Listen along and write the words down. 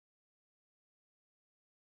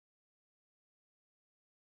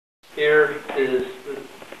Here is,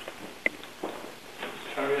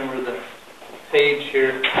 trying to remember the page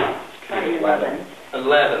here. 11.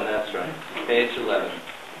 11, that's right. Page 11.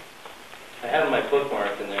 I have my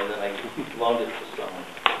bookmark in there, then I loaned it to someone.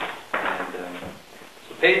 And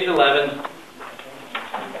so page 11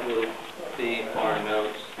 will be our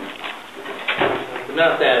notes. They're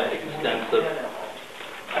not that extensive.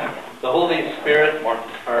 The Holy Spirit,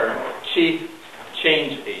 our chief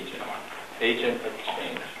change agent of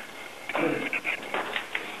change.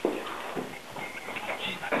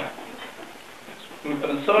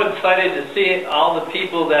 I'm so excited to see all the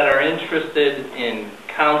people that are interested in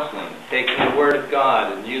counseling, taking the Word of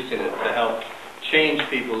God and using it to help change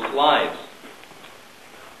people's lives.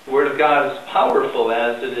 The Word of God is powerful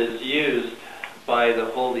as it is used by the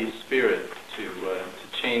Holy Spirit to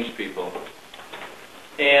change people.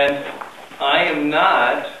 And I am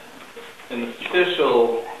not an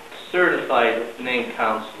official certified name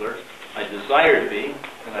counselor. I desire to be,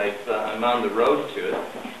 and I'm on the road to it.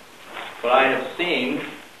 But I have seen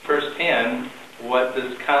firsthand what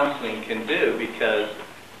this counseling can do because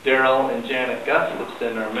Daryl and Janet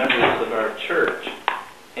Gustafson are members of our church.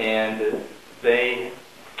 And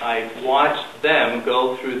I've watched them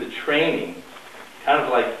go through the training, kind of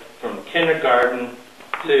like from kindergarten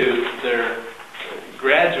to their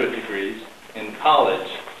graduate degrees in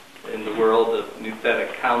college in the world of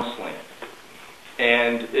nouthetic counseling.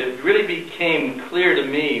 And it really became clear to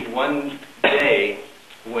me one day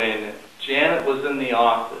when Janet was in the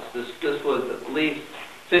office. This was at least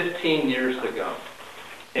 15 years ago.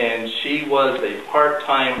 And she was a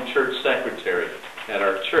part-time church secretary at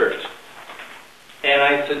our church. And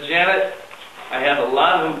I said, Janet, I have a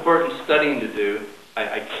lot of important studying to do.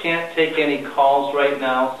 I can't take any calls right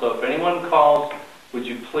now, so if anyone calls, would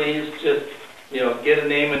you please just, get a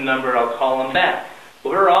name and number, I'll call them back.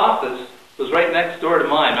 Well, her office was right next door to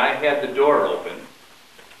mine. I had the door open.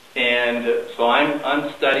 And so I'm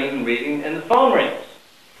studying and reading, and the phone rings.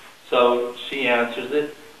 So she answers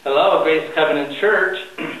it. Hello, Grace Covenant Church.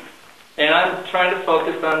 And I'm trying to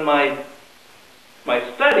focus on my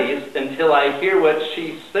studies until I hear what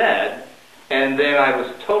she said, and then I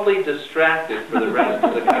was totally distracted for the rest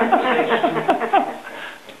of the conversation.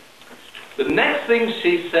 The next thing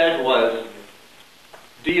she said was,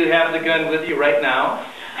 do you have the gun with you right now?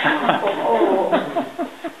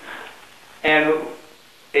 And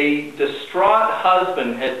a distraught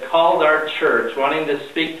husband had called our church wanting to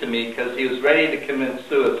speak to me because he was ready to commit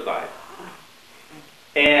suicide.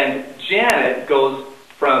 And Janet goes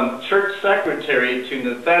from church secretary to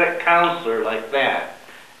nouthetic counselor like that.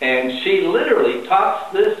 And she literally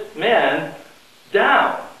talks this man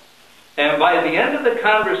down. And by the end of the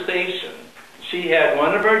conversation, she had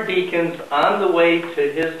one of our deacons on the way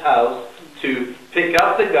to his house to pick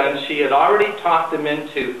up the gun. She had already talked him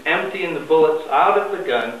into emptying the bullets out of the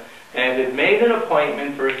gun and had made an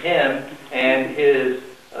appointment for him and his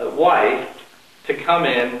wife to come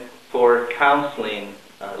in for counseling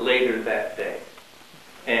later that day.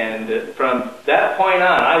 And from that point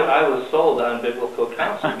on, I was sold on biblical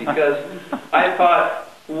counseling because I thought,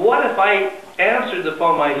 what if I answered the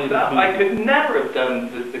phone myself? I could never have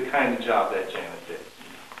done the kind of job that Janet did.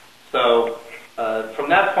 So from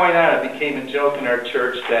that point on, it became a joke in our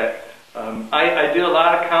church that I do a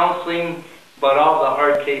lot of counseling, but all the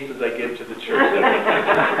hard cases I give to the church.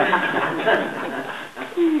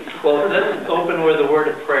 Well, let's open with a word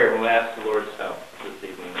of prayer. We'll ask the Lord's help this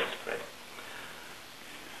evening. Let's pray.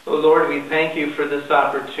 Oh Lord, we thank you for this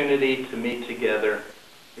opportunity to meet together.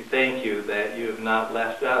 We thank you that you have not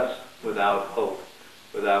left us without hope,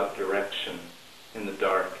 without direction in the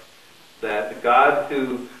dark. That the God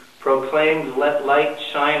who proclaimed, let light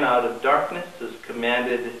shine out of darkness, has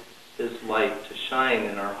commanded his light to shine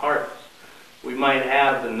in our hearts. We might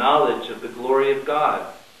have the knowledge of the glory of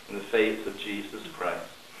God in the face of Jesus Christ.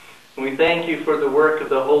 And we thank you for the work of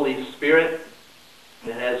the Holy Spirit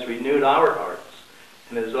that has renewed our hearts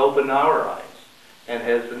and has opened our eyes and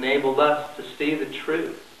has enabled us to see the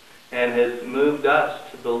truth and has moved us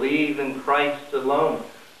to believe in Christ alone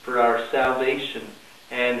for our salvation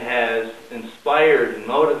and has inspired and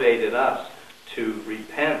motivated us to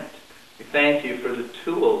repent. We thank you for the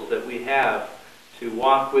tools that we have to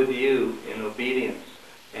walk with you in obedience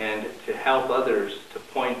and to help others, to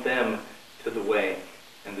point them to the way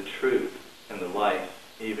and the truth and the life,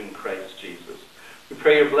 even Christ Jesus. We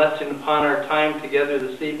pray your blessing upon our time together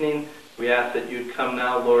this evening. We ask that you'd come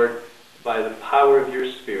now, Lord, by the power of your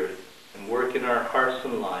Spirit and work in our hearts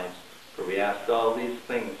and lives. For we ask all these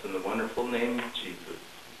things in the wonderful name of Jesus.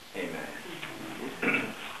 Amen.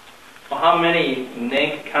 Well, how many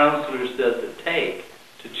NANC counselors does it take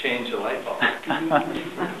to change a light bulb?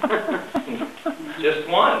 Just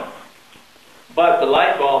one. But the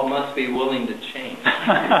light bulb must be willing to change.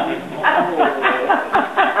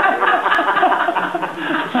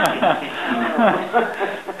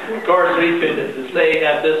 Of course, we could say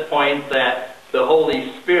at this point that the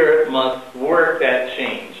Holy Spirit must work that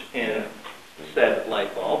change in said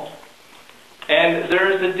light bulb. And there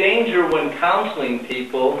is a danger when counseling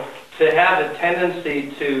people to have a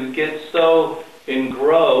tendency to get so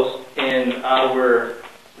engrossed in our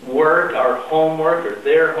work, our homework, or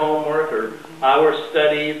their homework, or our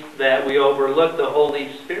studies, that we overlook the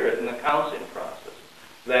Holy Spirit in the counseling process,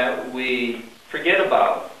 that we forget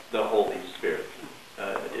about the Holy Spirit.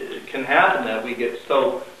 It can happen that we get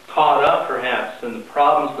so caught up, perhaps, in the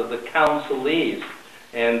problems of the counselees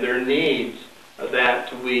and their needs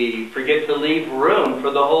that we forget to leave room for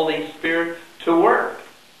the Holy Spirit to work.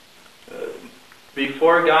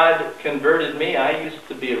 Before God converted me, I used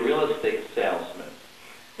to be a real estate salesman.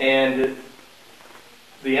 And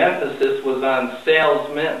the emphasis was on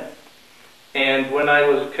salesmen. And when I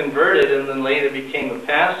was converted and then later became a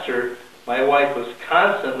pastor, my wife was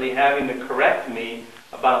constantly having to correct me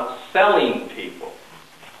about selling people.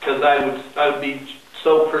 Because I would be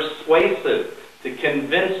so persuasive to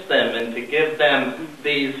convince them and to give them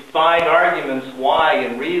these 5 arguments why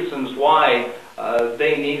and reasons why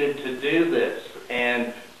they needed to do this.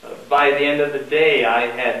 And by the end of the day, I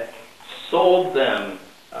had sold them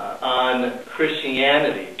on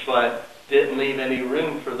Christianity, but didn't leave any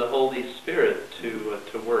room for the Holy Spirit to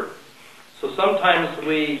work. So sometimes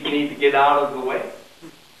we need to get out of the way,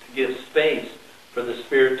 to give space for the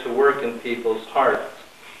Spirit to work in people's hearts.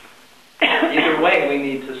 Either way, we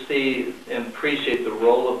need to see and appreciate the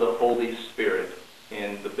role of the Holy Spirit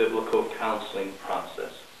in the biblical counseling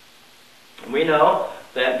process. And we know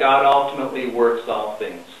that God ultimately works all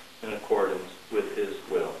things in accordance with His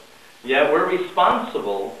will. Yet we're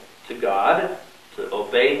responsible to God to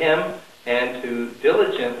obey Him and to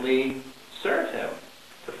diligently serve Him,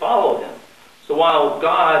 to follow Him. So while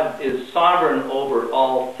God is sovereign over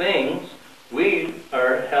all things, we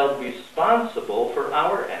are held responsible for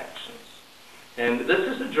our actions. And this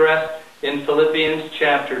is addressed in Philippians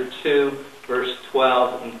chapter 2, verse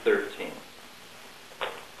 12 and 13.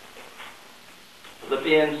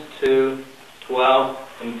 Philippians 2, 12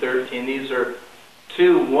 and 13. These are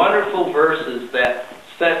 2 wonderful verses that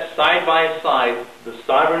set side by side the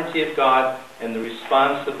sovereignty of God and the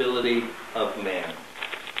responsibility of man.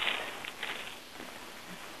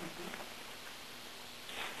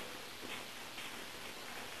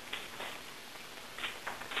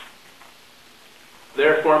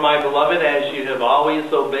 Therefore, my beloved, as you have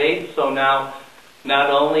always obeyed, so now, not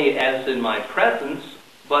only as in my presence,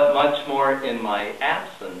 but much more in my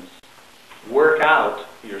absence, work out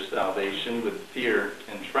your salvation with fear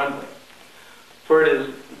and trembling. For it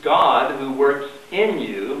is God who works in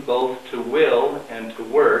you both to will and to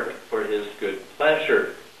work for His good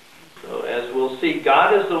pleasure. So as we'll see,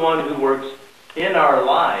 God is the one who works in our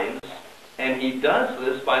lives, and He does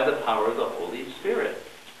this by the power of the Holy Spirit.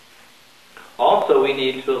 Also, we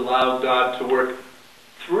need to allow God to work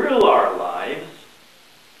through our lives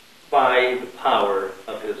by the power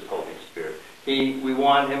of His Holy Spirit. We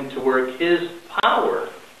want Him to work His power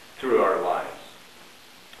through our lives.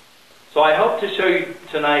 So I hope to show you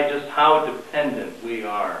tonight just how dependent we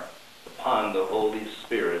are upon the Holy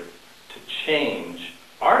Spirit to change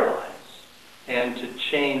our lives and to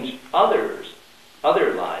change other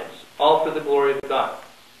lives, all for the glory of God.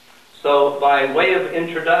 So by way of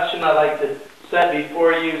introduction, I'd like to set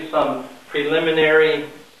before you some preliminary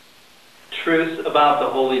truths about the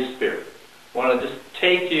Holy Spirit. I want to just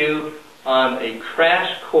take you on a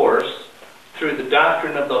crash course through the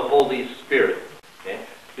doctrine of the Holy Spirit. Okay?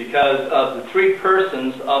 Because of the 3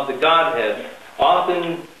 persons of the Godhead,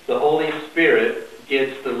 often the Holy Spirit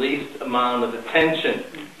gets the least amount of attention.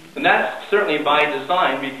 And that's certainly by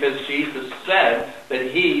design, because Jesus said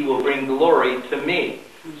that He will bring glory to me.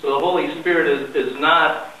 So the Holy Spirit is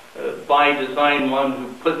not by design one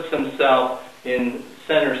who puts Himself in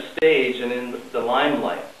center stage and in the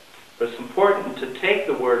limelight. But it's important to take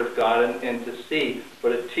the Word of God and to see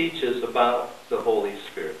what it teaches about the Holy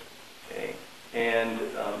Spirit. Okay? And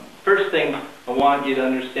first thing I want you to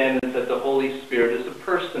understand is that the Holy Spirit is a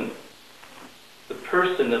person. The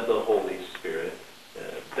person of the Holy Spirit.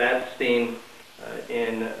 That's seen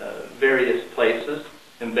in various places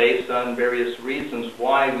and based on various reasons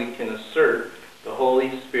why we can assert the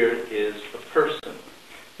Holy Spirit is a person.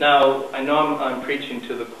 Now, I know I'm preaching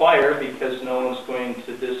to the choir because no one's going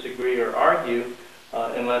to disagree or argue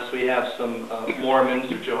unless we have some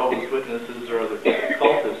Mormons or Jehovah's Witnesses or other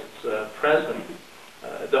cultists present.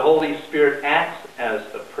 The Holy Spirit acts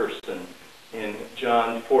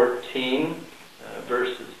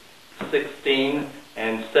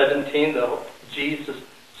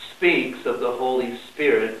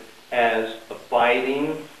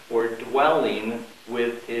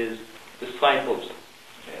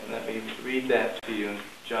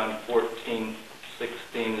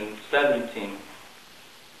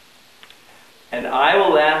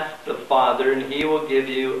give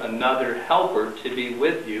you another helper to be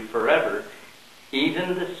with you forever,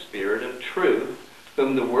 even the Spirit of truth,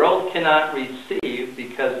 whom the world cannot receive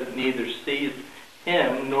because it neither sees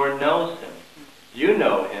him nor knows him. You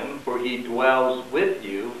know him, for he dwells with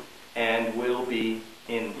you and will be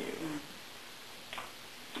in you.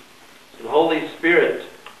 So the Holy Spirit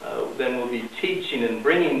then will be teaching and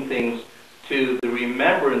bringing things to the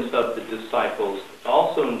remembrance of the disciples.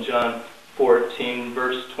 Also in John 14,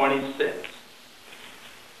 verse 26.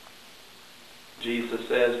 Jesus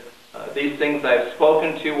says, these things I have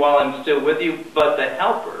spoken to you while I'm still with you, but the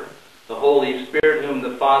Helper, the Holy Spirit, whom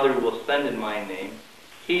the Father will send in my name,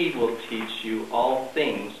 he will teach you all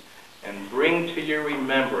things and bring to your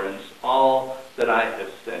remembrance all that I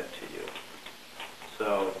have said to you.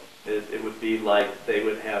 So it would be like they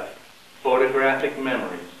would have photographic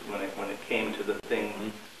memories when it came to the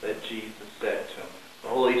things that Jesus said to them. The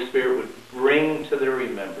Holy Spirit would bring to their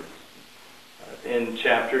remembrance. In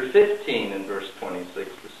chapter 15 and verse 26,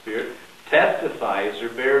 the Spirit testifies or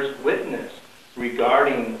bears witness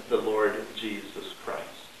regarding the Lord Jesus Christ.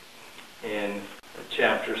 In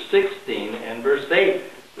chapter 16 and verse 8,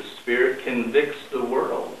 the Spirit convicts the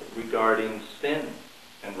world regarding sin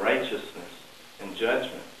and righteousness and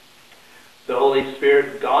judgment. The Holy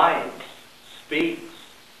Spirit guides, speaks,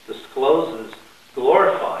 discloses,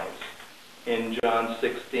 glorifies in John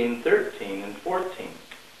 16, 13, and 14.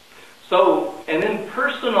 So an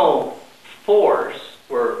impersonal force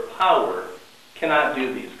or power cannot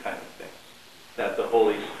do these kind of things that the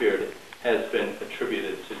Holy Spirit has been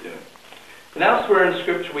attributed to doing. And elsewhere in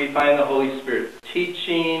Scripture we find the Holy Spirit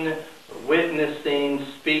teaching, witnessing,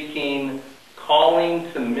 speaking,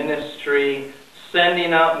 calling to ministry,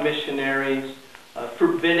 sending out missionaries,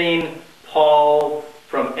 forbidding Paul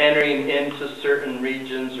from entering into certain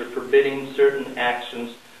regions or forbidding certain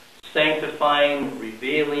actions, sanctifying,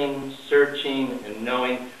 revealing, searching, and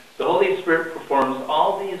knowing. The Holy Spirit performs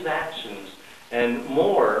all these actions and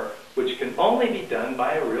more, which can only be done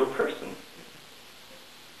by a real person.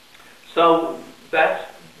 So that's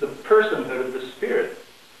the personhood of the Spirit.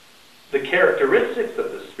 The characteristics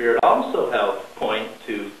of the Spirit also help point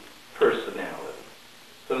to personality.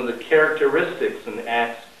 Some of the characteristics in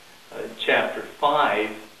Acts chapter 5,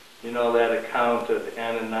 you know that account of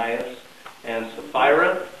Ananias and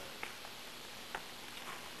Sapphira.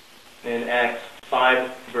 In Acts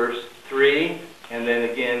 5, verse 3, and then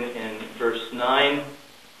again in verse 9,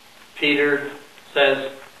 Peter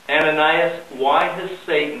says, Ananias, why has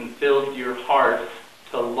Satan filled your heart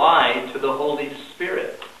to lie to the Holy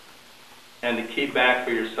Spirit and to keep back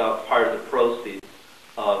for yourself part of the proceeds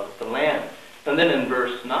of the land? And then in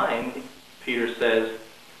verse 9, Peter says,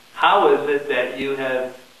 how is it that you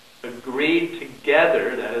have agreed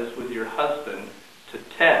together, that is with your husband, to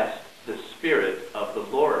test the Spirit of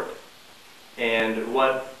the Lord? And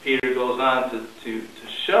what Peter goes on to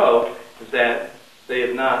show is that they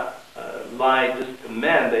have not lied just to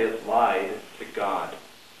men, they have lied to God.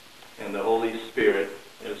 And the Holy Spirit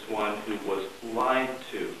is one who was lied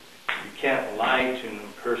to. You can't lie to an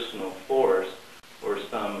impersonal force or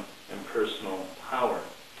some impersonal power.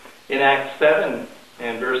 In Acts 7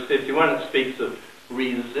 and verse 51, it speaks of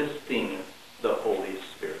resisting the Holy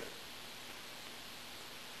Spirit.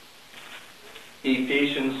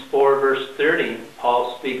 Ephesians 4 verse 30,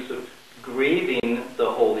 Paul speaks of grieving the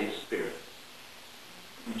Holy Spirit.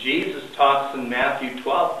 Jesus talks in Matthew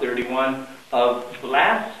 12:31 of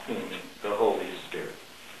blaspheming the Holy Spirit.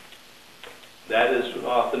 That is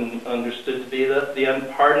often understood to be the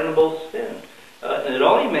unpardonable sin. And it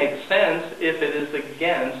only makes sense if it is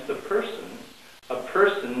against a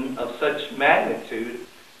person of such magnitude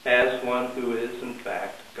as one who is in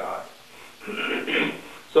fact God.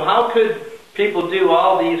 So how could people do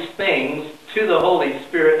all these things to the Holy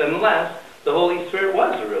Spirit unless the Holy Spirit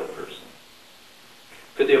was a real person?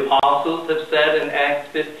 Could the apostles have said in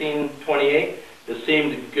Acts 15:28, it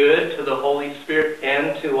seemed good to the Holy Spirit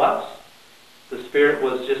and to us? The Spirit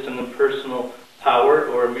was just an impersonal power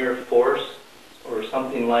or a mere force or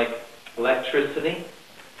something like electricity.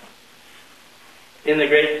 In the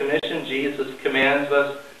Great Commission, Jesus commands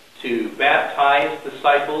us to baptize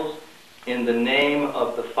disciples in the name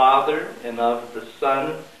of the Father and of the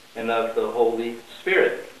Son and of the Holy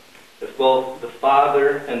Spirit. If both the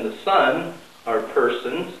Father and the Son are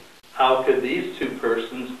persons, how could these two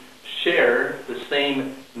persons share the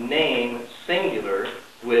same name, singular,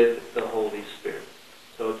 with the Holy Spirit?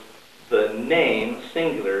 So it's the name,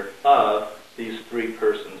 singular, of these three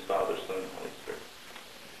persons, Father, Son, and Holy Spirit.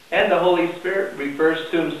 And the Holy Spirit refers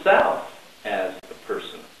to himself as a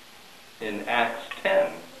person. In Acts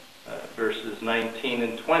 10, verses 19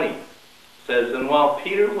 and 20, it says, and while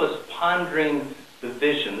Peter was pondering the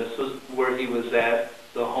vision. This was where he was at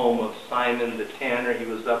the home of Simon the tanner. He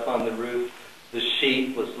was up on the roof. The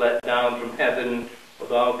sheet was let down from heaven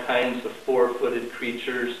with all kinds of four-footed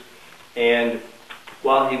creatures. And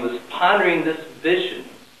while he was pondering this vision,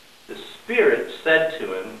 the Spirit said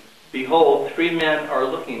to him, "Behold, 3 men are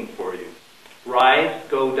looking for you. Rise,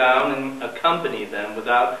 go down, and accompany them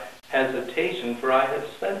without hesitation, for I have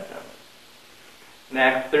sent them." In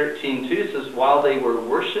Acts 13:2 says, while they were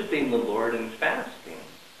worshiping the Lord and fasting,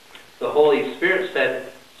 the Holy Spirit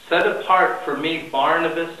said, "Set apart for me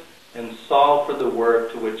Barnabas and Saul for the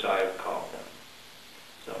work to which I have called them."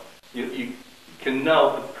 So you can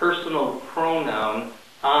note the personal pronoun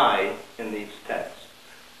I in these texts.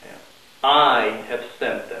 Yeah. I have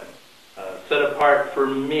sent them. Set apart for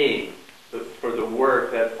me for the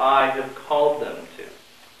work that I have called them to.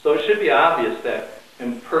 So it should be obvious that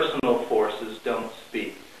impersonal forces don't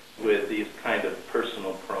speak with these kind of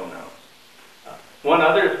personal pronouns. One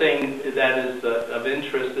other thing that is of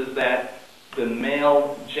interest is that the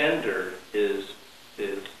male gender is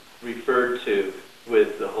referred to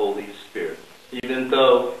with the Holy Spirit. Even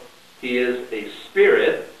though he is a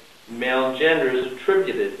spirit, male gender is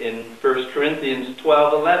attributed. In 1 Corinthians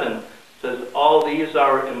 12:11 says, "All these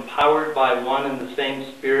are empowered by one and the same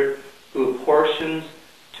Spirit, who apportions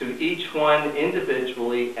to each one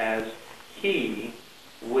individually as he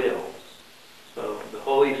wills." So the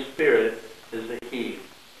Holy Spirit is a he.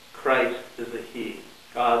 Christ is a he.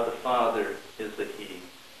 God the Father is a he.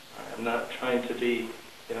 I'm not trying to be,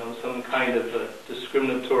 some kind of a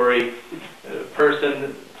discriminatory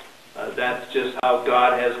person. That's just how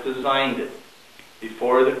God has designed it.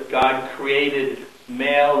 Before God created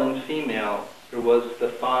male and female, there was the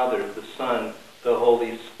Father, the Son, the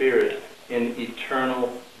Holy Spirit in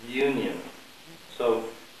eternal union. So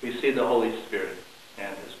we see the Holy Spirit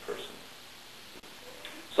and his person.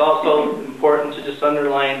 It's also important to just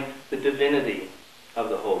underline the divinity of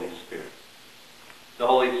the Holy Spirit. The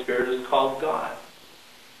Holy Spirit is called God.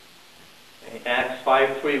 In Acts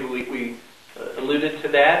 5:3, we alluded to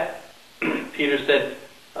that. Peter said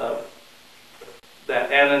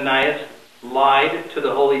that Ananias lied to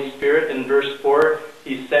the Holy Spirit. In verse 4,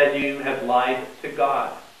 he said, "You have lied to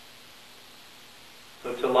God."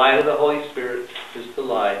 So to lie to the Holy Spirit is to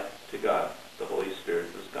lie to God. The Holy Spirit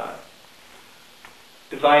is God.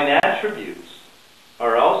 Divine attributes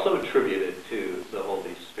are also attributed to the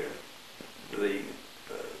Holy Spirit.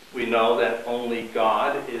 We know that only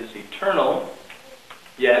God is eternal,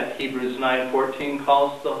 yet Hebrews 9:14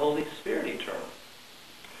 calls the Holy Spirit eternal.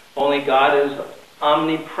 Only God is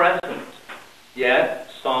omnipresent,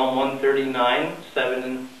 yet Psalm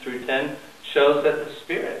 139:7-10 shows that the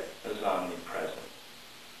Spirit is omnipresent.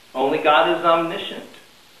 Only God is omniscient,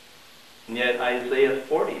 and yet Isaiah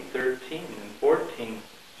 40:13-14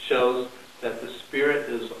 shows that the Spirit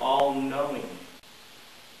is all-knowing.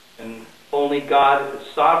 And only God is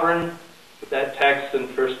sovereign. But that text in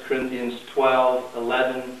 1 Corinthians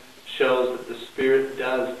 12:11 shows that the Spirit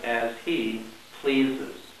does as he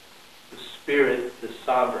pleases. The Spirit is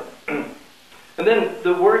sovereign. And then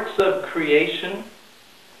the works of creation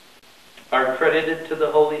are credited to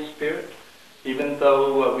the Holy Spirit, even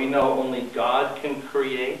though we know only God can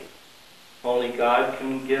create, only God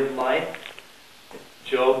can give life.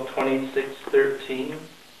 Job 26:13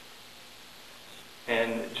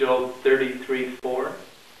 and Job 33:4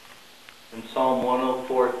 and Psalm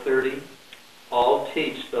 104:30 all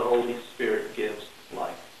teach the Holy Spirit gives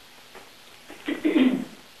life.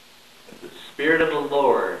 The Spirit of the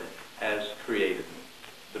Lord has created me.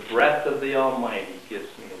 The breath of the Almighty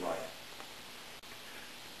gives me life.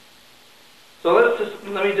 So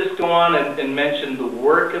let me just go on and mention the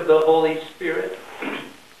work of the Holy Spirit.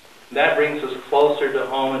 That brings us closer to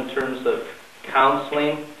home in terms of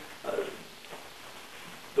counseling.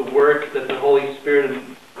 The work that the Holy Spirit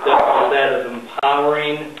does that of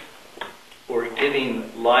empowering or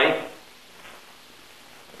giving life.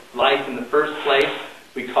 Life in the first place,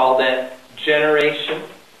 we call that generation.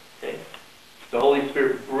 Okay? The Holy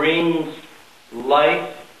Spirit brings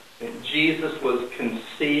life. And Jesus was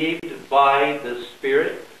conceived by the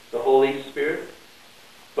Spirit, the Holy Spirit.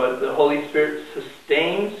 But the Holy Spirit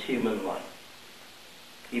sustains human life.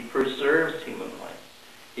 He preserves human life.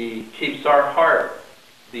 He keeps our heart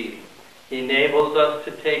beating. He enables us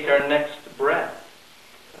to take our next breath.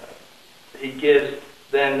 He gives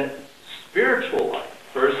then spiritual life.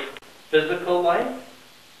 First physical life,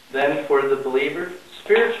 then for the believer,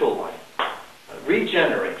 spiritual life.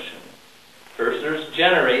 Regeneration. First there's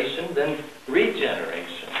generation, then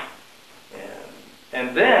regeneration.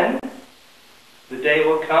 And then the day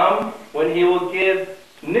will come when he will give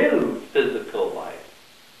new physical life.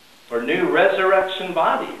 or new resurrection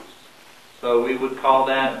bodies. So we would call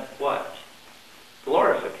that what?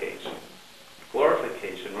 Glorification.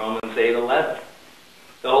 Glorification, Romans 8:11.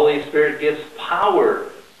 The Holy Spirit gives power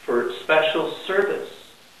for special service.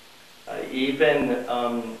 Even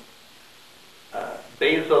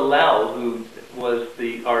Bezalel, who was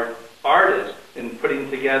the artist in putting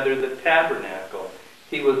together the tabernacle,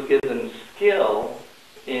 he was given skill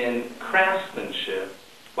in craftsmanship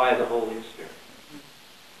by the Holy Spirit.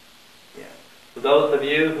 Yeah. For those of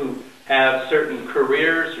you who have certain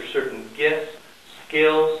careers or certain gifts,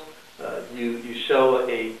 skills, you show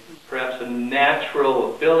perhaps a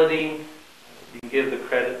natural ability, you can give the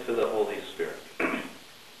credit to the Holy Spirit.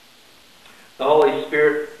 The Holy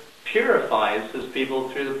Spirit purifies His people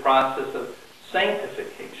through the process of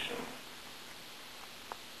sanctification.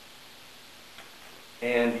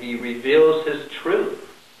 And He reveals His truth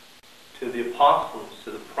to the apostles,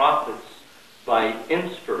 to the prophets, by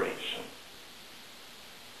inspiration.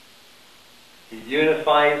 He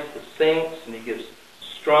unifies the saints, and He gives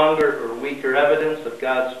stronger or weaker evidence of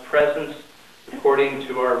God's presence according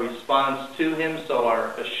to our response to Him. So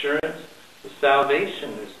our assurance of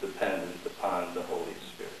salvation is dependent upon the Holy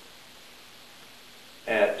Spirit.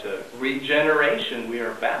 At regeneration, we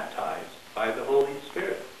are baptized by the Holy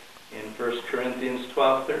Spirit in 1 Corinthians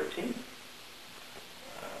 12:13.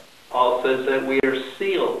 Paul says that we are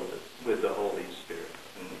sealed with the Holy Spirit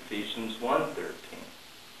in Ephesians 1:13.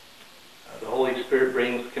 The Holy Spirit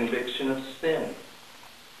brings conviction of sin,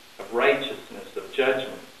 of righteousness, of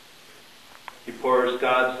judgment. He pours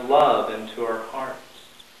God's love into our hearts.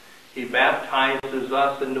 He baptizes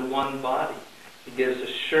us into one body. He gives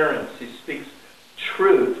assurance. He speaks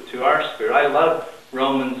truth to our spirit. I love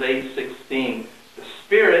Romans 8:16. The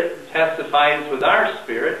Spirit testifies with our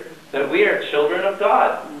spirit that we are children of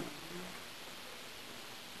God.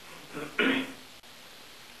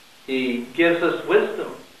 He gives us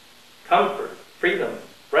wisdom, comfort, freedom,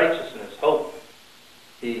 righteousness, hope.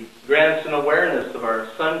 He grants an awareness of our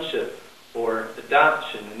sonship or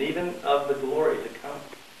adoption, and even of the glory to come.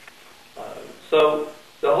 So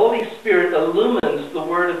the Holy Spirit illumines the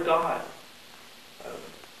Word of God.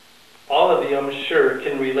 All of you, I'm sure,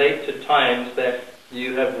 can relate to times that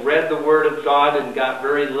you have read the Word of God and got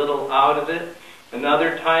very little out of it, and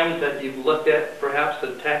other times that you've looked at perhaps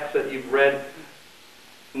a text that you've read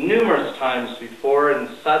numerous times before, and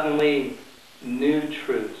suddenly new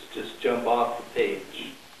truths just jump off the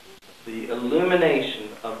page. The illumination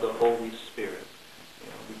of the Holy Spirit.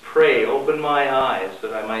 We pray, open my eyes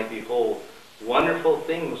that I might behold wonderful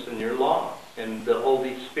things in your law. And the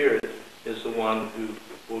Holy Spirit is the one who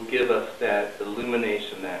will give us that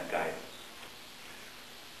illumination, that guidance.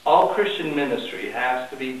 All Christian ministry has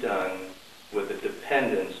to be done with a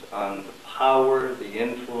dependence on the power, the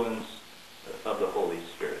influence of the Holy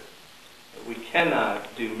Spirit. We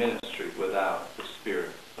cannot do ministry without the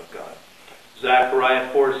Spirit of God. Zechariah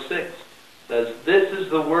 4:6 says, "This is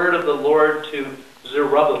the word of the Lord to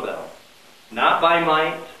Zerubbabel, not by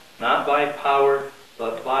might, not by power,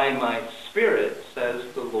 but by my Spirit,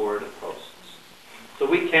 says the Lord of hosts." So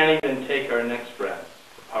we can't even take our next breath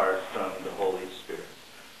apart from the Holy Spirit.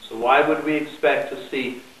 So why would we expect to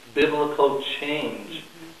see biblical change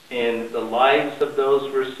in the lives of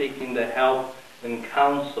those we're seeking to help and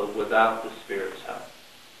counsel without the Spirit's help?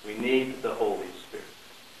 We need the Holy Spirit.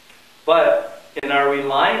 But in our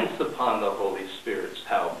reliance upon the Holy Spirit's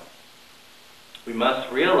help, we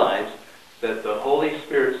must realize that the Holy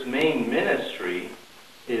Spirit's main ministry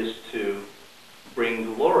is to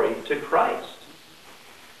bring glory to Christ.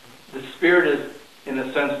 The Spirit is, in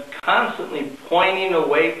a sense, constantly pointing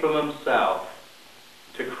away from Himself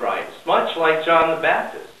to Christ, much like John the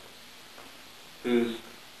Baptist, whose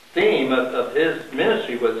theme of his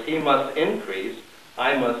ministry was, "He must increase,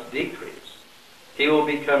 I must decrease. He will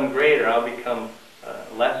become greater, I'll become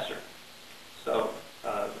lesser." So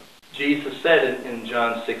Jesus said in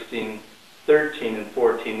John 16:13 and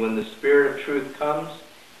 14, "When the Spirit of truth comes,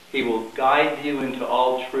 He will guide you into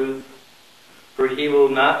all truth, for He will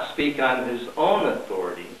not speak on His own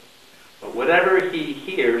authority, but whatever He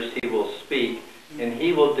hears, He will speak, and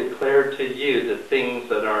He will declare to you the things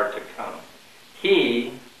that are to come.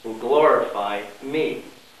 He will glorify me,"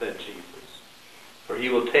 said Jesus, "for He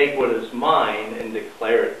will take what is mine and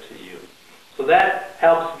declare it to you." So that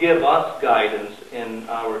helps give us guidance in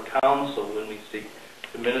our counsel when we seek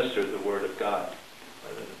to minister the Word of God.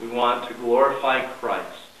 We want to glorify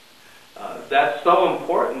Christ. That's so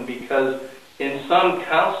important because in some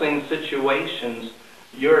counseling situations,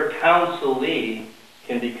 your counselee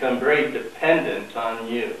can become very dependent on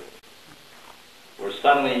you. Or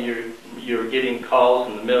suddenly you're getting calls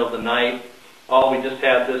in the middle of the night, oh, we just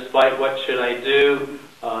had this fight, what should I do?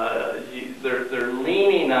 They're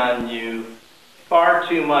leaning on you far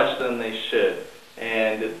too much than they should.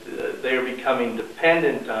 And they're becoming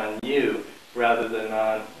dependent on you rather than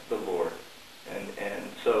on the Lord. And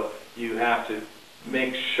so you have to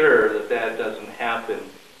make sure that that doesn't happen.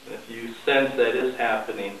 And if you sense that is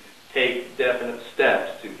happening, take definite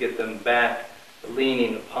steps to get them back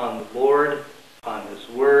leaning upon the Lord, upon His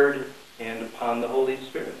Word, and upon the Holy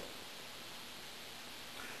Spirit.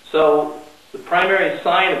 So the primary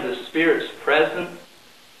sign of the Spirit's presence,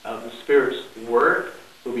 of the Spirit's work,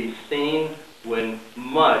 will be seen when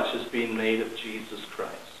much is being made of Jesus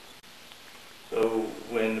Christ. So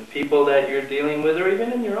when people that you're dealing with, or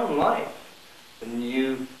even in your own life, when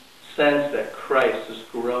you sense that Christ is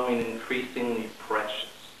growing increasingly precious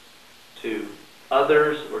to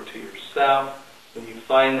others or to yourself, when you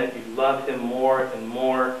find that you love Him more and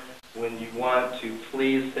more, when you want to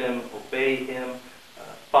please Him, obey Him,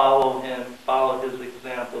 follow Him, follow His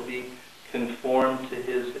example, be conformed to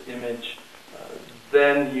His image,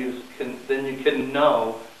 then you can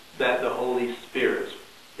know that the Holy Spirit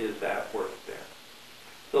is at work there.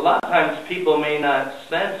 So a lot of times people may not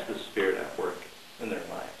sense the Spirit at work in their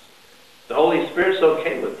lives. The Holy Spirit's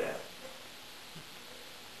okay with that.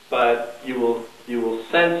 But you will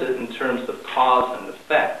sense it in terms of cause and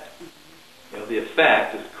effect. You know, the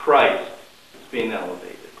effect is Christ is being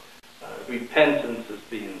elevated. Repentance is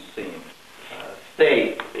being seen.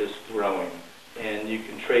 Faith is growing. And you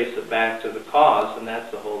can trace it back to the cause, and that's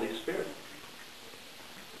the Holy Spirit.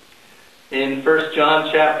 In 1 John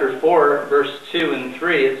chapter 4, verse 2 and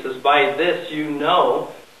 3, it says, "By this you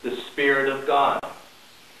know the Spirit of God.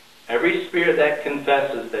 Every spirit that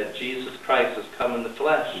confesses that Jesus Christ has come in the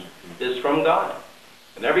flesh is from God.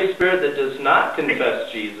 And every spirit that does not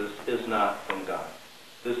confess Jesus is not from God.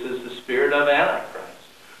 This is the spirit of Antichrist,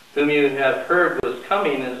 whom you have heard was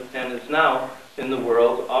coming and is now in the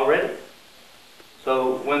world already."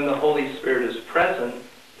 So when the Holy Spirit is present,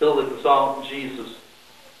 He'll exalt Jesus.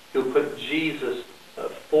 He'll put Jesus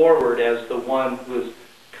forward as the one who has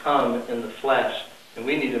come in the flesh. And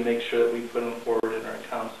we need to make sure that we put Him forward in our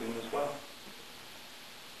counseling as well.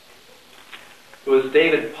 It was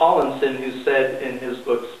David Paulinson who said in his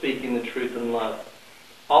book, Speaking the Truth in Love,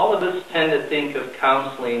 "All of us tend to think of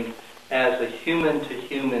counseling as a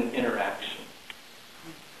human-to-human interaction.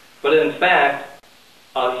 But in fact,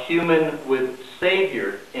 a human with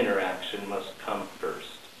Savior interaction must come first.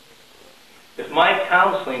 If my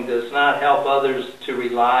counseling does not help others to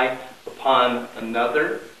rely upon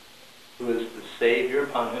another, who is the Savior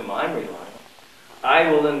upon whom I'm relying,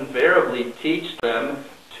 I will invariably teach them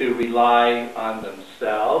to rely on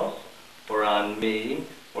themselves, or on me,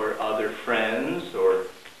 or other friends, or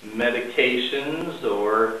medications,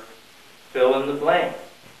 or fill in the blank,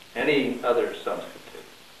 any other substitute.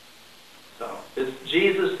 So it's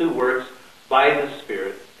Jesus who works by the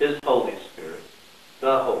Spirit, His Holy Spirit,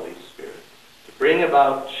 the Holy Spirit, to bring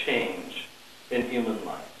about change in human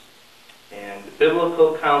lives. And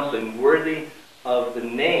biblical counseling, worthy of the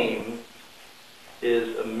name,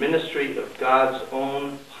 is a ministry of God's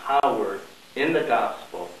own power in the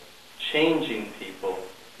gospel, changing people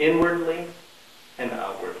inwardly and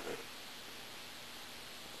outwardly.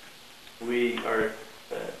 We are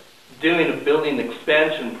doing a building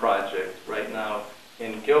expansion project right now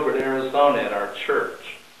in Gilbert, Arizona at our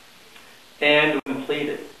church. And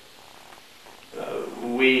completed.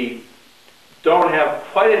 We don't have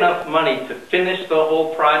quite enough money to finish the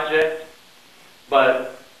whole project,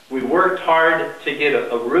 but we worked hard to get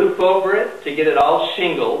a roof over it, to get it all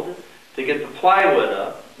shingled, to get the plywood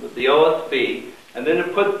up with the OSB, and then to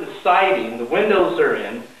put the siding, the windows are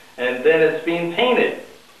in, and then it's being painted.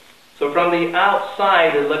 So from the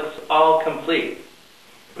outside, it looks all complete.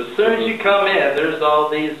 But as soon as you come in, there's all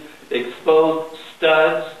these exposed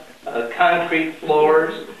studs, concrete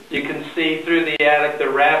floors. You can see through the attic, the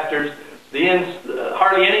rafters.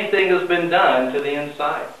 Hardly anything has been done to the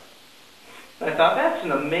inside. And I thought, that's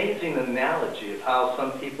an amazing analogy of how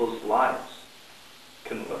some people's lives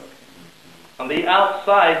can look. On the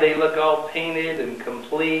outside, they look all painted and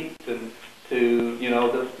complete, and to,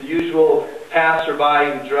 the usual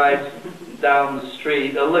passerby who drives down the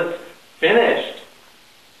street, it looks finished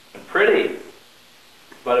and pretty.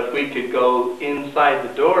 But if we could go inside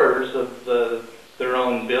the doors of their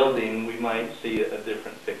own building, we might see a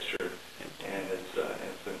different picture, and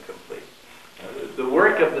it's incomplete. The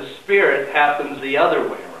work of the Spirit happens the other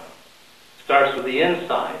way around. It starts with the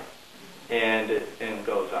inside and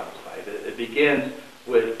goes outside. It begins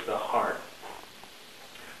with the heart.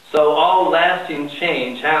 So all lasting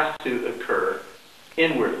change has to occur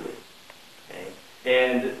inwardly. Okay?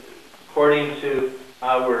 And according to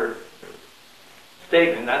our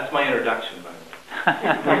statement. That's my introduction, by the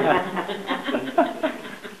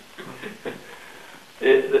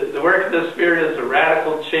way. The work of the Spirit is a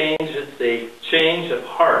radical change. It's a change of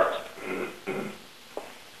heart.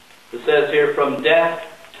 It says here, from death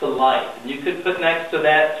to life. And you could put next to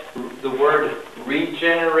that the word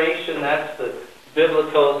regeneration. That's the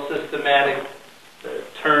biblical systematic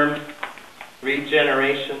term.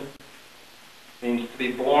 Regeneration means to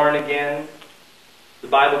be born again. The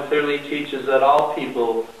Bible clearly teaches that all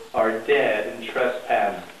people are dead in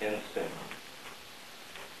trespass and sin.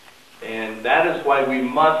 And that is why we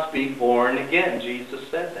must be born again. Jesus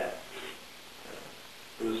said that.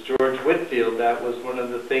 It was George Whitefield. That was one of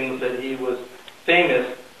the things that he was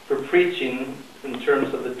famous for preaching in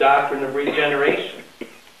terms of the doctrine of regeneration.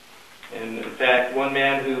 And in fact, one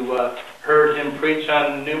man who heard him preach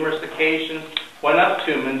on numerous occasions went up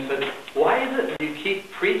to him and said, "Why is it you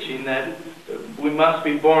keep preaching that we must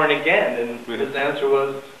be born again?" And his answer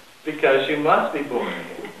was, "Because you must be born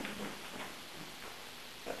again."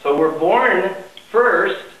 So we're born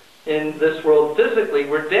first in this world physically.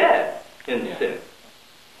 We're dead in sin.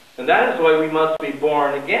 And that is why we must be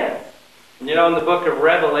born again. And you know, in the book of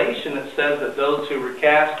Revelation, it says that those who were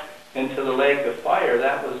cast into the lake of fire,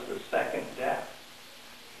 that was the second death.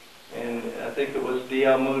 And I think it was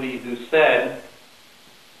D.L. Moody who said,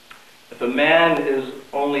 if a man is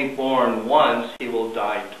only born once, he will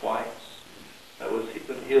die twice.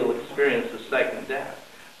 He'll experience the second death.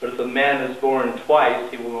 But if a man is born twice,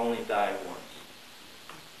 he will only die once.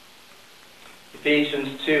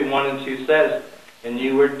 Ephesians 2:1 and 2 says, "And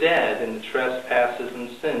you were dead in the trespasses and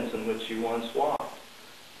sins in which you once walked,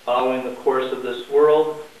 following the course of this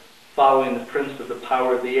world, following the prince of the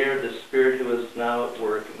power of the air, the spirit who is now at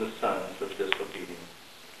work in the sons of disobedience."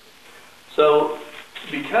 So,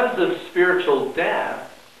 because of spiritual death,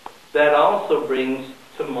 that also brings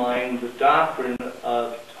to mind the doctrine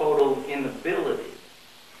of total inability.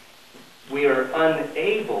 We are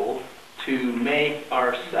unable to make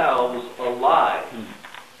ourselves alive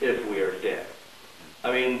if we are dead.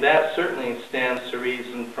 I mean, that certainly stands to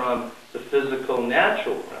reason from the physical,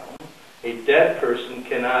 natural realm. A dead person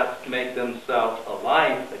cannot make themselves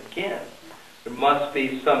alive again. There must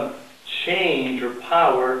be some change or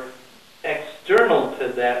power external to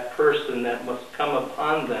that person that must come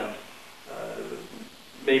upon them.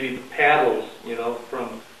 Maybe the paddles,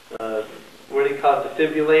 from, what do you call it,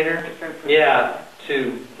 defibrillator? Yeah,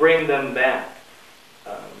 to bring them back.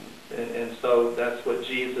 And so that's what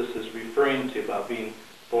Jesus is referring to about being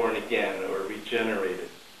born again or regenerated.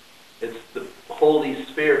 It's the Holy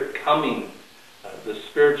Spirit coming, the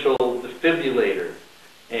spiritual defibrillator,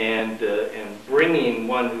 and bringing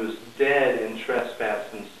one who is dead in trespass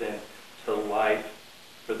and sin to life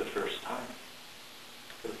for the first time.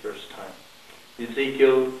 For the first time.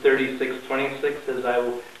 Ezekiel 36:26 says, "I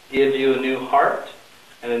will give you a new heart,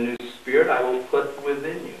 and a new spirit I will put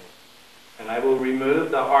within you. And I will remove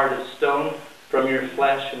the heart of stone from your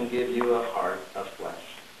flesh and give you a heart of flesh."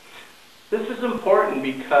 This is important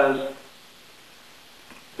because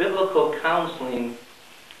biblical counseling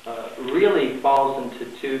really falls into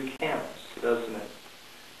two camps, doesn't it?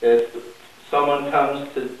 If someone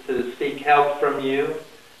comes to seek help from you,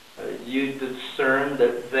 you discern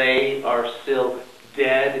that they are still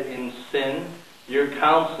dead in sin, your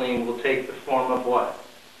counseling will take the form of what?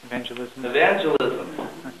 Evangelism. Evangelism.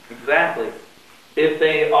 Exactly. If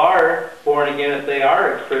they are born again, if they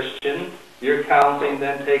are a Christian, your counseling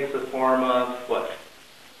then takes the form of what?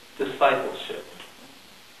 Discipleship.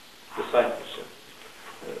 Discipleship.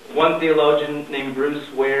 One theologian named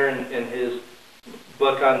Bruce Ware in his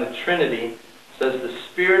book on the Trinity says the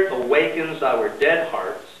Spirit awakens our dead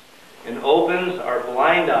hearts and opens our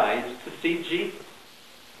blind eyes to see Jesus.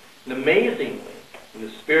 And amazingly, when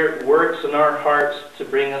the Spirit works in our hearts to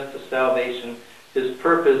bring us to salvation, His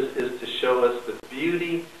purpose is to show us the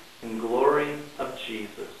beauty and glory of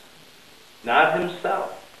Jesus. Not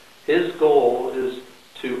Himself. His goal is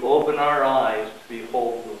to open our eyes to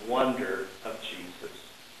behold the wonder of Jesus.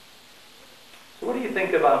 So what do you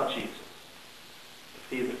think about Jesus? Is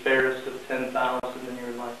He the fairest of 10,000 in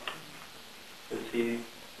your life? Is He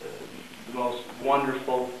the most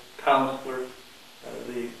wonderful counselor?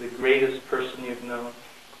 The greatest person you've known?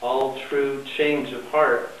 All true change of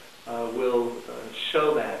heart will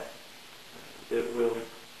show that. It will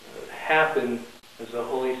happen as the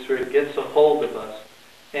Holy Spirit gets a hold of us.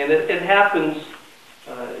 And it happens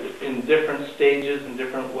in different stages, in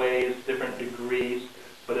different ways, different degrees,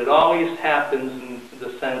 but it always happens in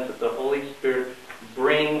the sense that the Holy Spirit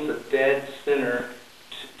brings a dead sinner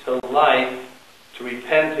to life, to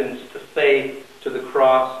repentance, to faith, to the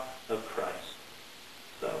cross of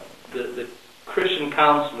Christian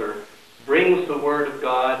counselor brings the Word of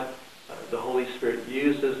God. The Holy Spirit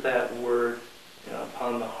uses that Word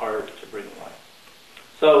upon the heart to bring life.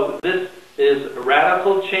 So this is a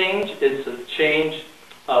radical change. It's a change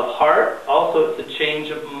of heart. Also, it's a change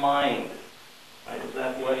of mind. Right? Is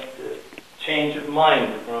that what the change of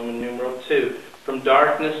mind, Roman numeral 2, from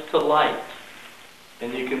darkness to light.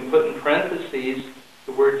 And you can put in parentheses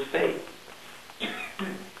the word faith.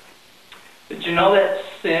 Did you know that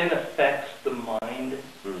sin affects the mind?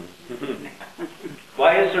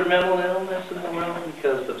 Why is there mental illness in the world?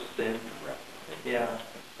 Because of sin. Yeah.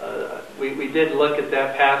 We did look at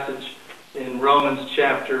that passage in Romans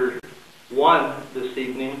chapter 1 this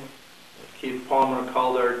evening. Keith Palmer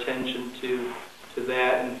called our attention to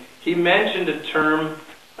that. And he mentioned a term,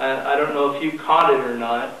 I don't know if you caught it or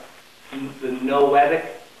not, the noetic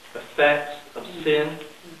effects of sin.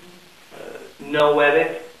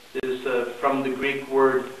 Noetic is from the Greek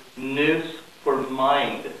word nous for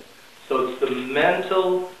mind. So it's the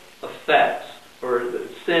mental effects, or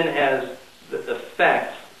sin has the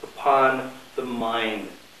effects upon the mind.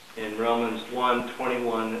 In Romans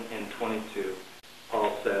 1:21 and 22,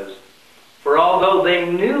 Paul says, "For although they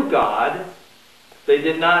knew God, they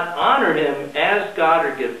did not honor him as God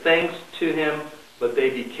or give thanks to him, but they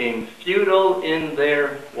became futile in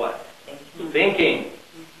their," what? Thinking.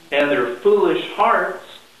 "And their foolish hearts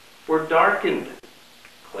were darkened.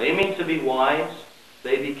 Claiming to be wise,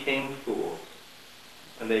 they became fools.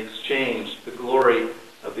 And they exchanged the glory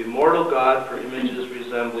of the immortal God for images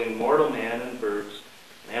resembling mortal man and birds,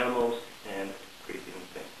 and animals, and creeping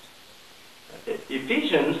things."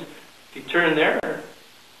 Ephesians, if you turn there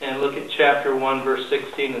and look at chapter 1, verse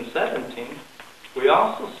 16 and 17, we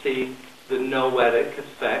also see the noetic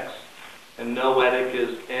effects. And noetic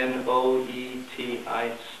is N-O-E-T-I-C,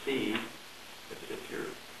 if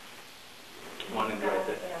you're wanting to write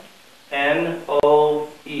that.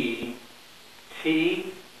 N-O-E-T-I-C.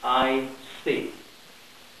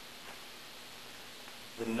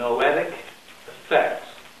 The noetic effects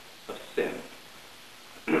of sin.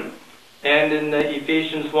 And in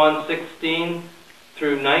Ephesians 1:16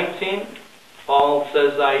 through 19, Paul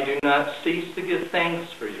says, "I do not cease to give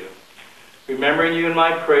thanks for you, remembering you in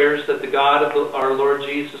my prayers, that the God of our Lord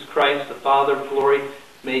Jesus Christ, the Father of glory,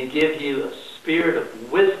 may give you a spirit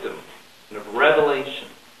of wisdom and of revelation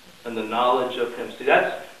and the knowledge of him." See,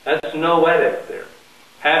 that's noetic there.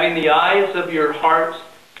 "Having the eyes of your hearts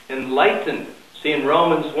enlightened." See, in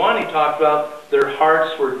Romans 1, he talked about their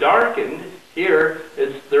hearts were darkened. Here,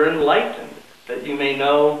 they're enlightened, that you may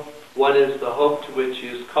know what is the hope to which he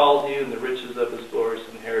has called you, and the riches of his glorious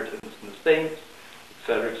inheritance in the saints,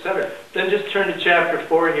 etc., etc. Then just turn to chapter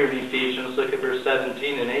 4 here in Ephesians. Look at verse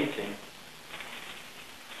 17 and 18.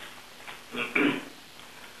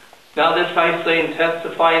 "Now this I say and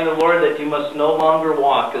testify in the Lord, that you must no longer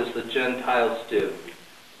walk as the Gentiles do."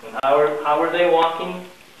 And how are they walking?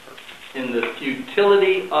 "In the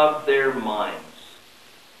futility of their minds."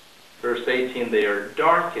 Verse 18, "They are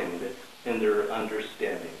darkened in their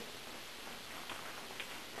understanding."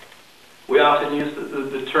 We often use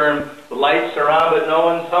the term, "the lights are on but no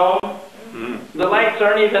one's home." The lights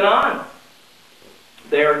aren't even on.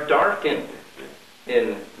 They are darkened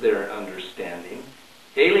in their understanding,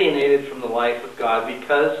 alienated from the life of God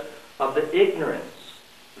because of the ignorance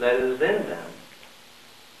that is in them,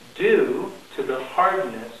 due to the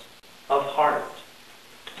hardness of heart.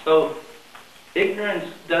 So,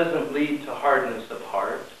 ignorance doesn't lead to hardness of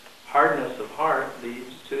heart. Hardness of heart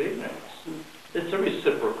leads to ignorance. It's a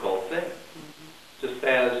reciprocal thing. Just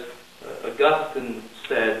as Augustine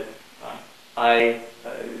said, "I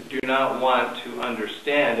do not want to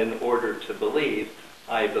understand in order to believe.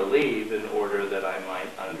 I believe in order that I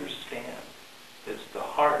might understand." It's the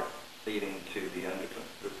heart leading to the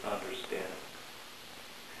understanding.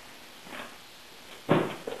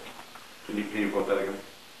 Can you quote that again?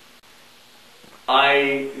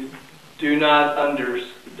 I do not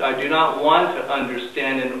want to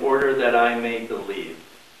understand in order that I may believe.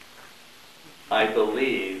 I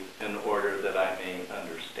believe in order that I may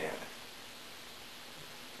understand.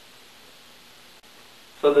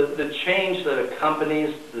 So the change that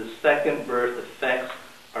accompanies the second birth affects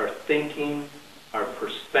our thinking, our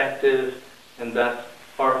perspective, and thus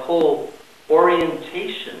our whole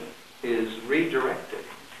orientation is redirected.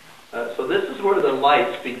 So this is where the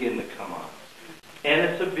lights begin to come on. And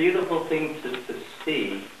it's a beautiful thing to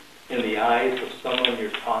see in the eyes of someone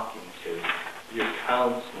you're talking to, you're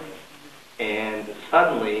counseling, and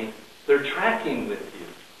suddenly they're tracking with you.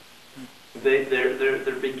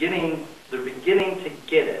 They're beginning to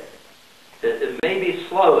get it. It may be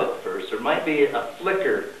slow at first. There might be a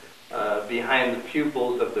flicker behind the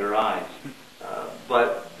pupils of their eyes,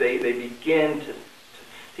 but they begin to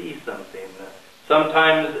see something.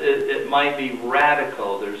 Sometimes it might be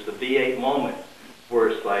radical. There's the V8 moment where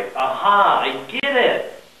it's like, aha, I get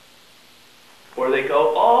it. Or they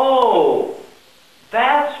go, oh,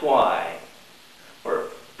 that's why. Or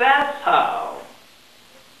that's how.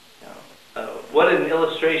 What an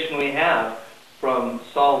illustration we have from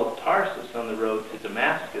Saul of Tarsus on the road to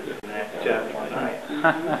Damascus in Acts chapter 9.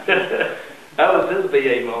 That was his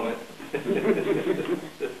V8 moment.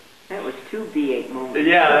 That was two V8 moments.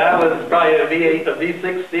 Yeah, that was probably a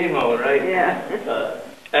V16 moment, right? Yeah.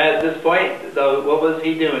 At this point, though, what was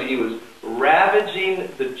he doing? He was ravaging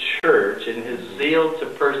the church in his zeal to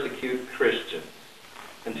persecute Christians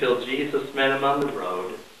until Jesus met him on the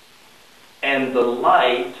road, and the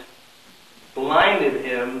light blinded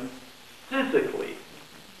him physically.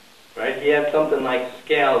 Right? He had something like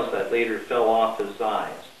scales that later fell off his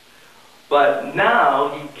eyes. But now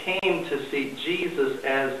he came to see Jesus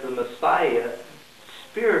as the Messiah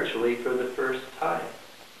spiritually for the first time.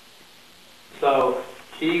 So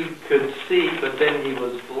he could see, but then he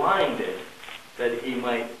was blinded that he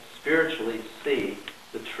might spiritually see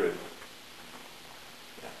the truth.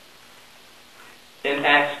 In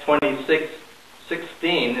Acts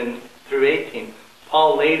 26:16 and through 18,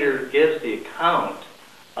 Paul later gives the account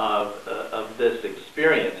of this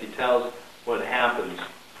experience. He tells what happened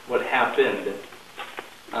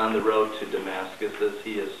on the road to Damascus as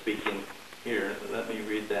he is speaking here. Let me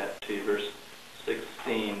read that to you, verse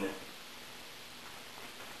 16.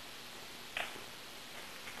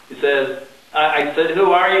 He says, I said,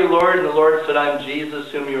 "Who are you, Lord?" And the Lord said, "I'm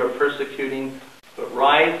Jesus, whom you are persecuting. But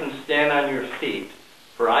rise and stand on your feet,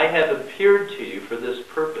 for I have appeared to you for this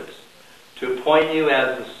purpose, to appoint you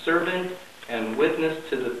as a servant and witness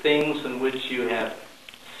to the things in which you have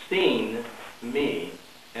seen me,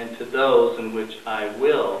 and to those in which I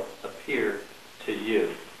will appear to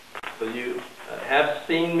you." So you have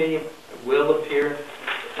seen me, will appear,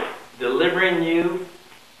 delivering you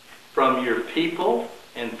from your people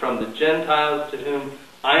and from the Gentiles to whom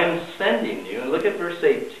I am sending you. And look at verse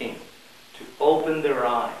 18. To open their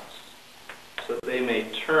eyes, so that they may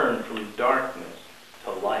turn from darkness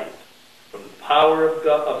to light, from the power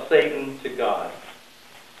of Satan to God,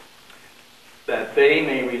 that they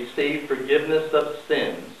may receive forgiveness of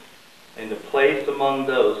sins and a place among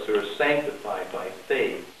those who are sanctified by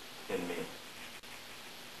faith in me.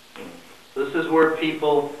 This is where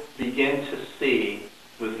people begin to see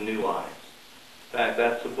with new eyes. In fact,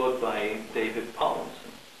 that's a book by David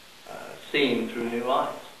Paulinson, Seeing Through New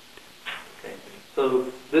Eyes. Okay. So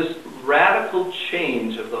this radical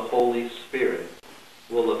change of the Holy Spirit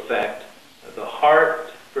will affect the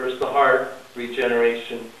heart, first the heart,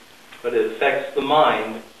 regeneration, but it affects the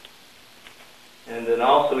mind. And then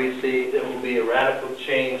also we see there will be a radical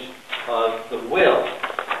change of the will.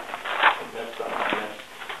 That's on the next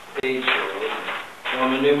page here.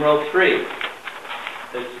 Roman numeral 3.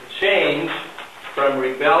 It's a change from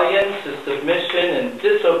rebellion to submission and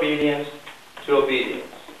disobedience to obedience.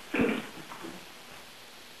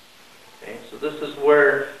 Okay, so this is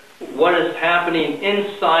where what is happening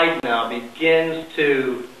inside now begins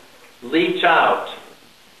to leach out,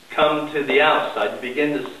 come to the outside. You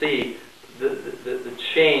begin to see the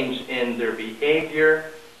change in their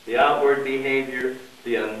behavior, the outward behavior.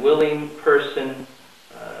 The unwilling person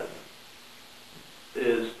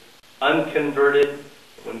is unconverted.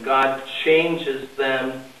 When God changes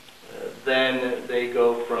them, then they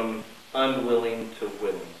go from unwilling to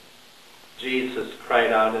willing. Jesus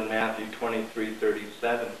cried out in Matthew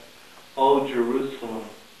 23:37, "O Jerusalem,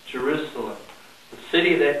 Jerusalem, the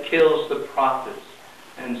city that kills the prophets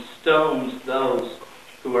and stones those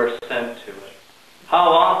who are sent to it. How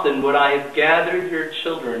often would I have gathered your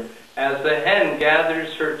children as the hen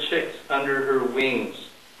gathers her chicks under her wings,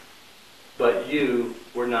 but you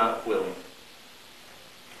were not willing."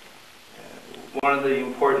 One of the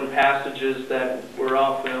important passages that we're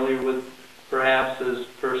all familiar with perhaps is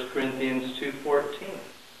 1 Corinthians 2:14,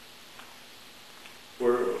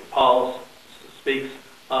 where Paul speaks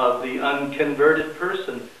of the unconverted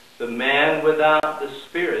person. The man without the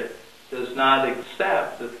Spirit does not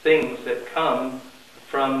accept the things that come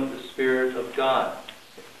from the Spirit of God,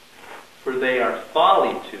 for they are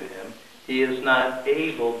folly to him. He is not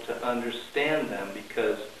able to understand them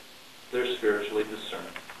because they're spiritually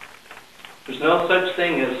discerned. There's no such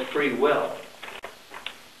thing as free will.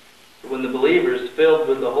 When the believer is filled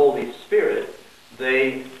with the Holy Spirit,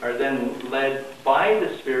 they are then led by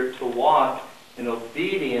the Spirit to walk in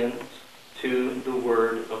obedience to the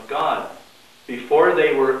Word of God. Before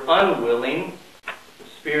they were unwilling, the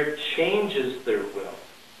Spirit changes their will.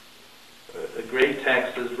 A great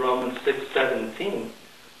text is Romans 6:17.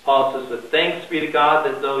 Paul says, "But thanks be to God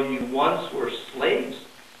that though you once were slaves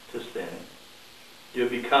to sin, you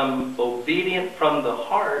have become obedient from the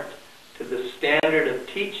heart to the standard of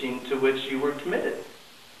teaching to which you were committed."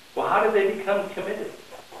 Well, how did they become committed?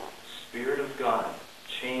 Spirit of God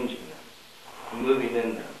changing them, moving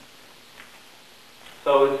in them.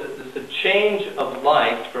 So it's a change of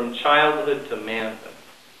life from childhood to manhood.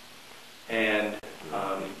 And,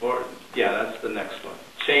 that's the next one.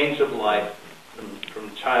 Change of life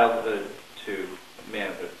from childhood to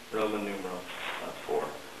manhood. Roman numeral 4.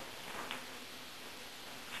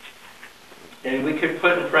 And we could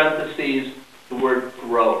put in parentheses the word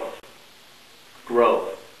growth.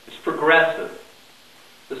 Growth. It's progressive.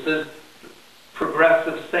 This is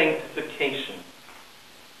progressive sanctification.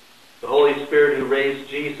 The Holy Spirit who raised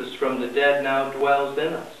Jesus from the dead now dwells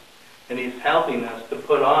in us. And He's helping us to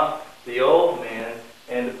put off the old man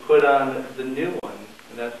and to put on the new one.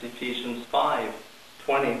 And that's Ephesians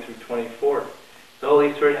 5:20 through 24. The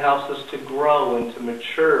Holy Spirit helps us to grow and to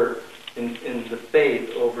mature in the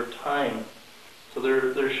faith over time. So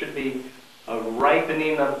there should be a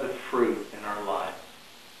ripening of the fruit in our lives.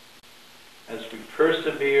 As we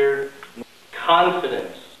persevere,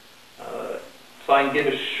 confidence, so I can get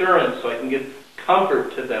assurance, so I can give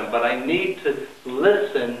comfort to them. But I need to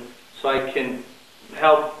listen so I can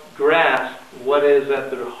help grasp what is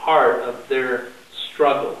at the heart of their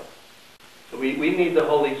struggle. So we need the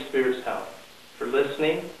Holy Spirit's help for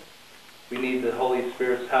listening. We need the Holy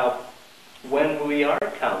Spirit's help when we are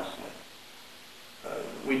counseling.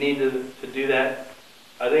 We need to do that,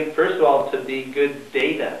 I think, first of all, to be good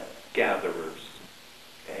data gatherers.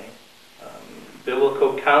 Okay?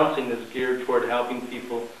 Biblical counseling is geared toward helping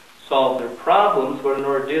people solve their problems, but in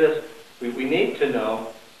order to do this, we need to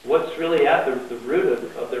know what's really at the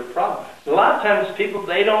root of their problem. A lot of times people,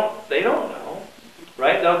 they don't know,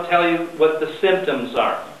 right? They'll tell you what the symptoms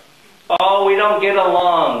are. Oh, we don't get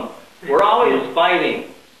along. We're always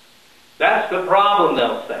fighting. That's the problem,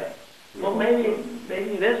 they'll say. Well, maybe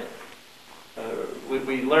it isn't.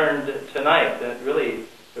 We learned tonight that really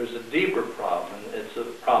there's a deeper problem. It's a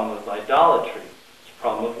problem of idolatry. It's a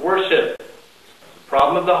problem of worship. It's a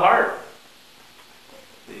problem of the heart.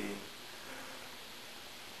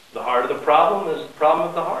 The heart of the problem is the problem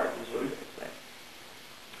of the heart, is what we say.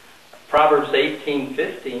 Proverbs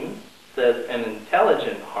 18:15 says, "An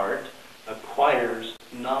intelligent heart acquires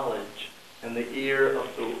knowledge, and the ear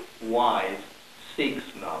of the wise seeks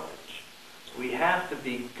knowledge." So we have to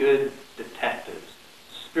be good detectives,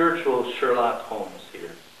 spiritual Sherlock Holmes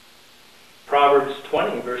here. Proverbs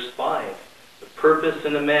 20, verse 5, "The purpose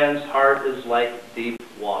in a man's heart is like deep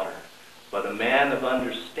water, but a man of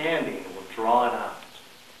understanding will draw it out."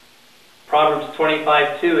 Proverbs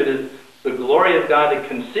 25:2, "It is the glory of God to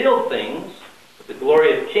conceal things, but the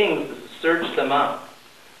glory of kings is to search them out."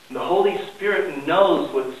 And the Holy Spirit knows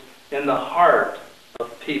what's in the heart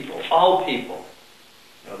of people, all people.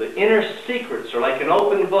 You know, the inner secrets are like an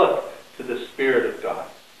open book to the Spirit of God.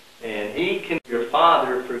 And He can, your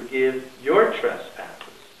Father, forgive your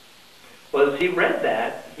trespasses. Well, as he read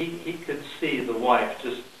that, he could see the wife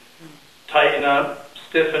just tighten up,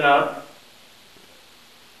 stiffen up.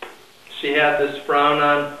 She had this frown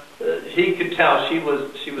on. He could tell she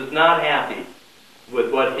was not happy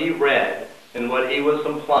with what he read and what he was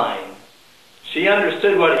implying. She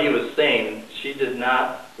understood what he was saying. She did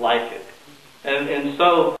not like it. And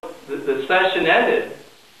so the session ended,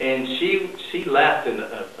 and she left in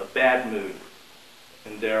a bad mood.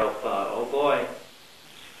 And Daryl thought, oh boy,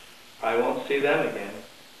 I won't see them again.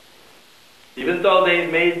 Even though they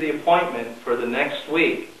made the appointment for the next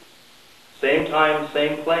week, same time,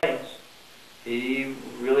 same place, he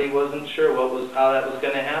really wasn't sure how that was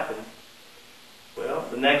going to happen. Well,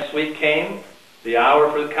 the next week came, the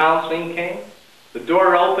hour for the counseling came, the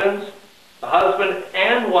door opens, the husband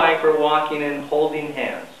and wife are walking in holding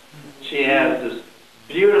hands. She has this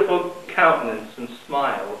beautiful countenance and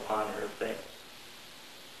smile upon her face.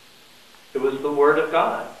 It was the Word of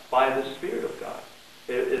God by the Spirit of God.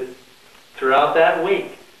 Throughout that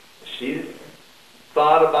week, she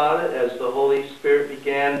thought about it as the Holy Spirit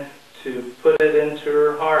began to put it into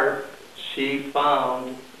her heart. She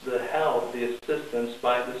found the help, the assistance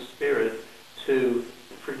by the Spirit to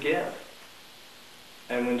forgive.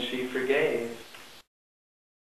 And when she forgave,